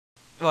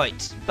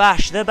Right,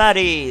 bash the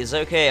baddies!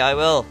 Okay, I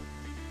will.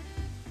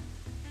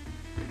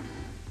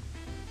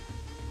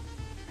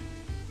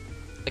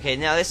 Okay,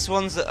 now this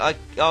one's that I...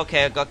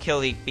 Okay, I've got to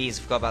kill the bees,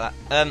 I forgot about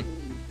that.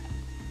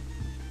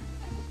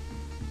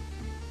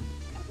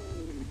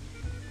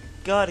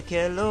 Gotta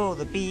kill all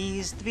the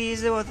bees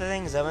are all the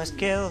things I must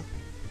kill.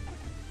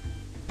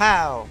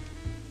 Pow!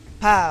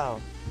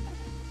 Pow!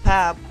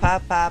 Pow, pow,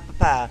 pow, pow,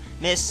 pow.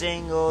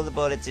 Missing all the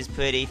bullets is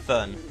pretty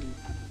fun.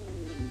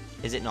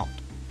 Is it not?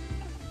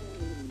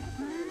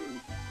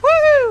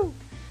 Woo!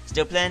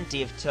 Still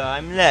plenty of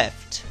time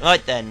left.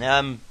 Right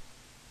then,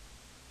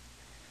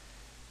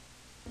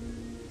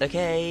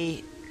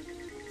 okay.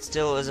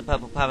 Still as a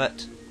purple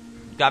parrot.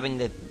 Grabbing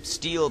the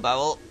steel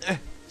barrel.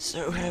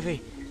 So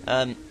heavy.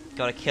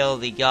 Gotta kill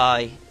the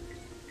guy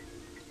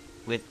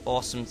with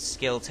awesome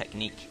skill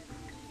technique.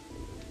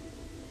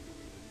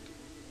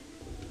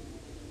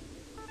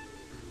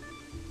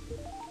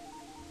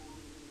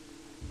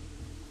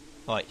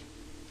 Right.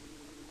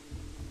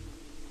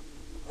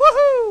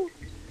 Woohoo!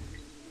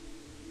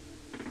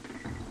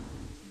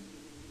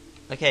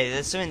 Okay,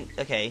 there's something.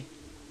 Okay.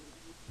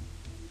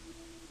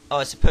 Oh,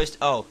 it's supposed to.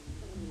 Oh.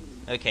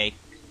 Okay.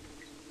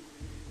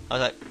 I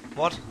was like,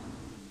 what?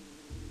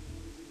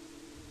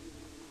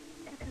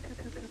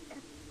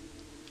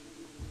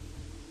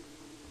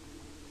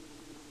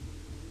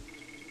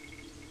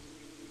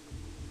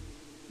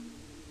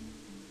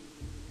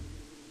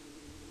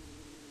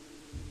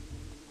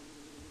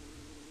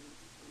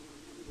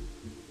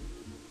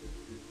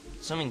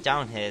 Something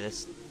down here.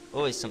 There's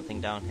always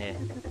something down here.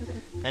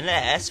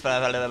 Unless I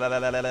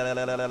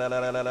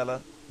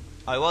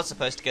was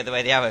supposed to go the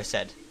way the arrow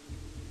said.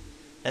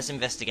 Let's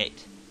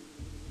investigate.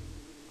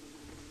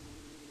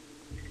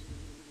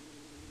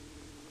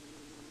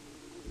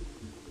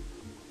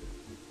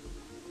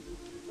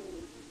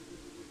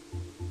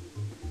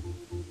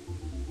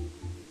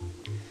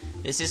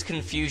 This is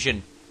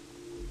confusion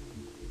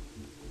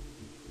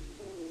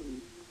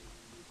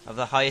of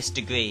the highest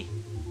degree.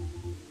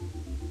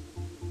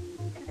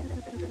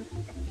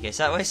 Okay,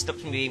 so that way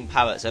stops me being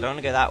parrots, so I don't want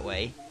to go that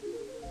way.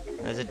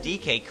 There's a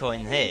DK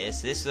coin here,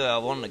 so this is where I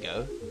want to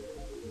go.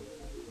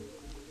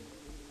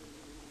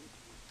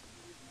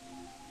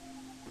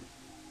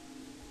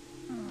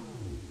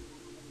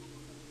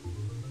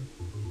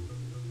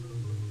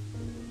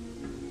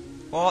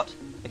 What?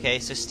 Okay,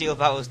 so steel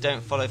barrels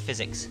don't follow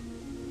physics.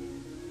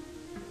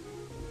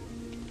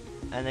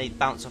 And they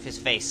bounce off his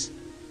face.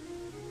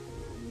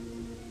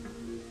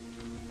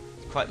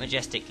 Quite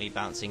majestically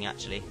bouncing,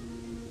 actually.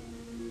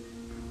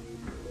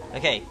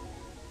 Okay,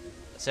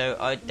 so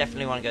I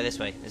definitely want to go this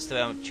way. This is the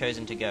way I've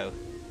chosen to go.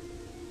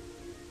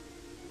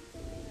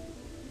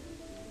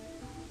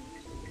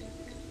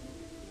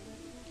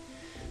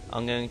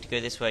 I'm going to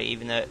go this way,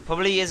 even though it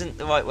probably isn't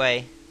the right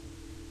way.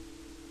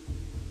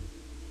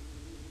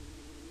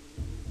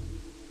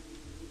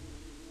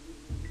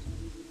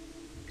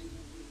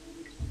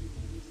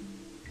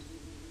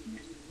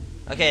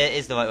 Okay, it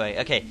is the right way.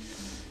 Okay.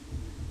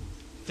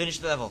 Finish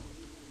the level.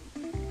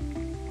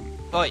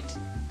 Right.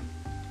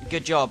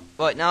 Good job.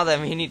 Right, now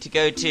then, we need to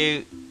go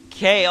to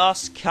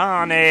Chaos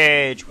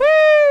Carnage. Woo!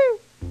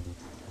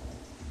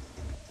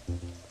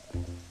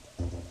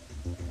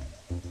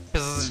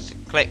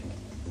 Click.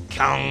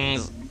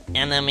 Kong's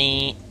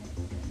enemy.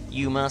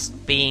 You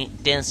must be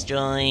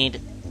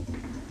destroyed.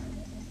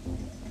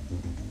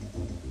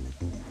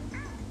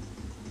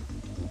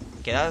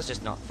 Okay, that was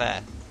just not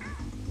fair.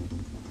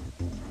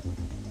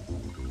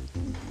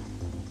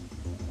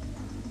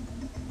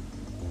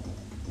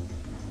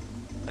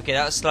 Okay,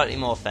 that was slightly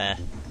more fair.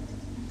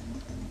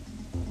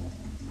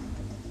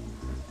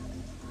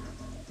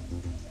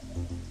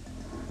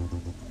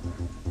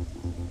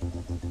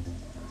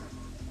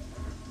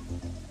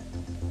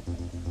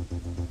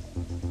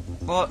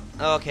 What?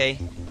 Oh, okay.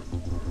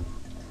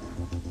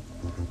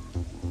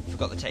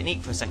 Forgot the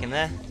technique for a second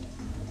there.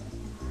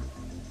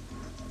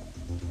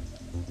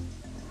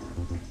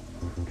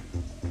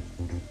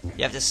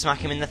 You have to smack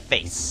him in the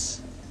face.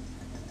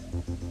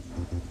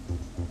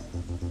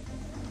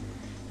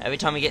 Every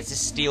time he gets his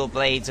steel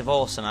blades of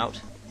awesome out.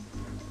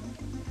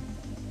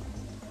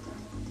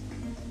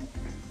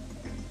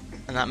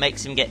 And that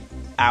makes him get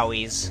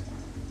owies.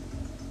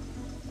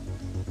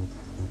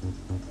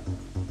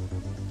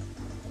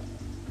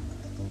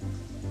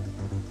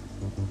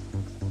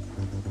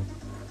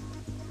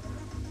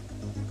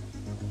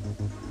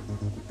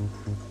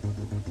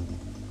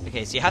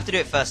 Okay, so you have to do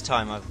it first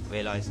time, I've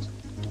realised.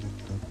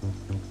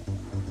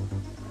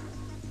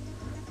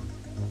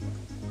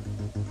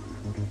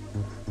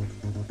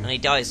 And he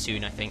dies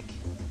soon, I think.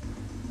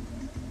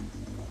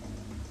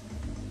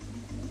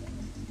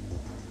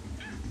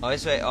 Oh,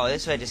 this way. Oh,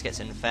 this way just gets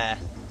unfair.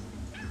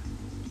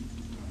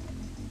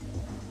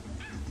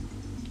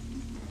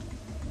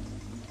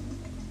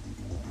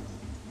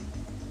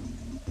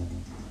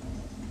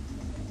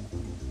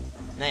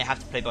 Now you have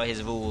to play by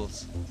his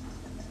rules.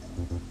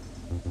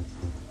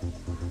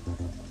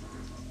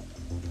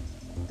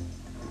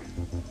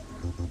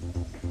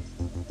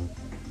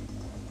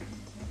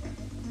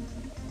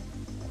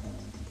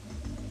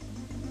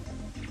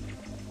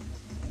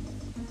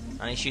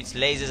 And he shoots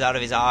lasers out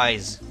of his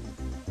eyes.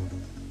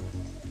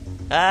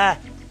 Ah!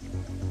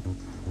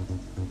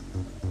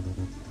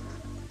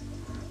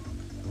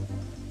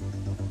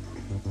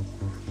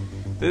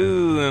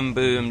 Boom,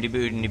 boom, de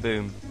boom, de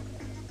boom.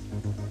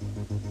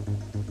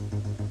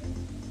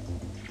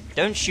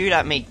 Don't shoot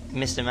at me,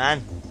 Mr.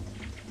 Man.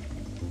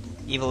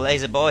 Evil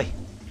laser boy.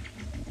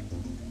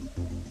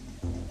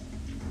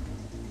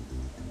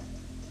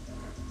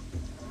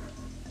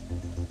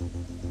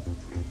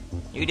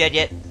 You dead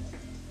yet?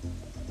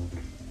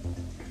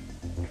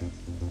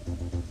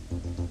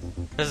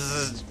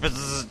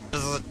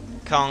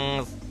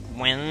 Kong's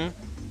win.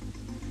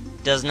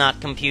 Does not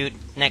compute.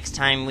 Next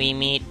time we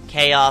meet,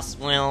 Chaos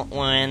will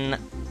win.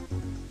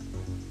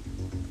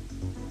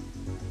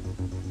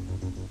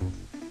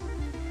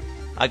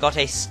 I got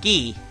a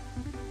ski.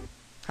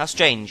 How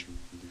strange.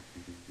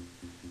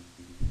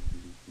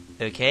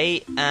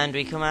 Okay, and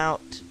we come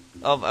out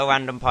of a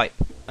random pipe.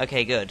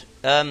 Okay, good.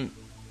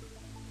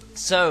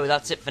 So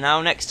that's it for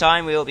now. Next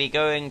time we will be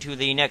going to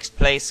the next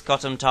place,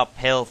 Cotton Top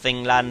Hill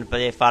Thingland,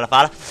 fala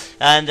fala,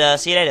 and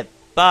see you later.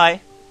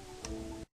 Bye.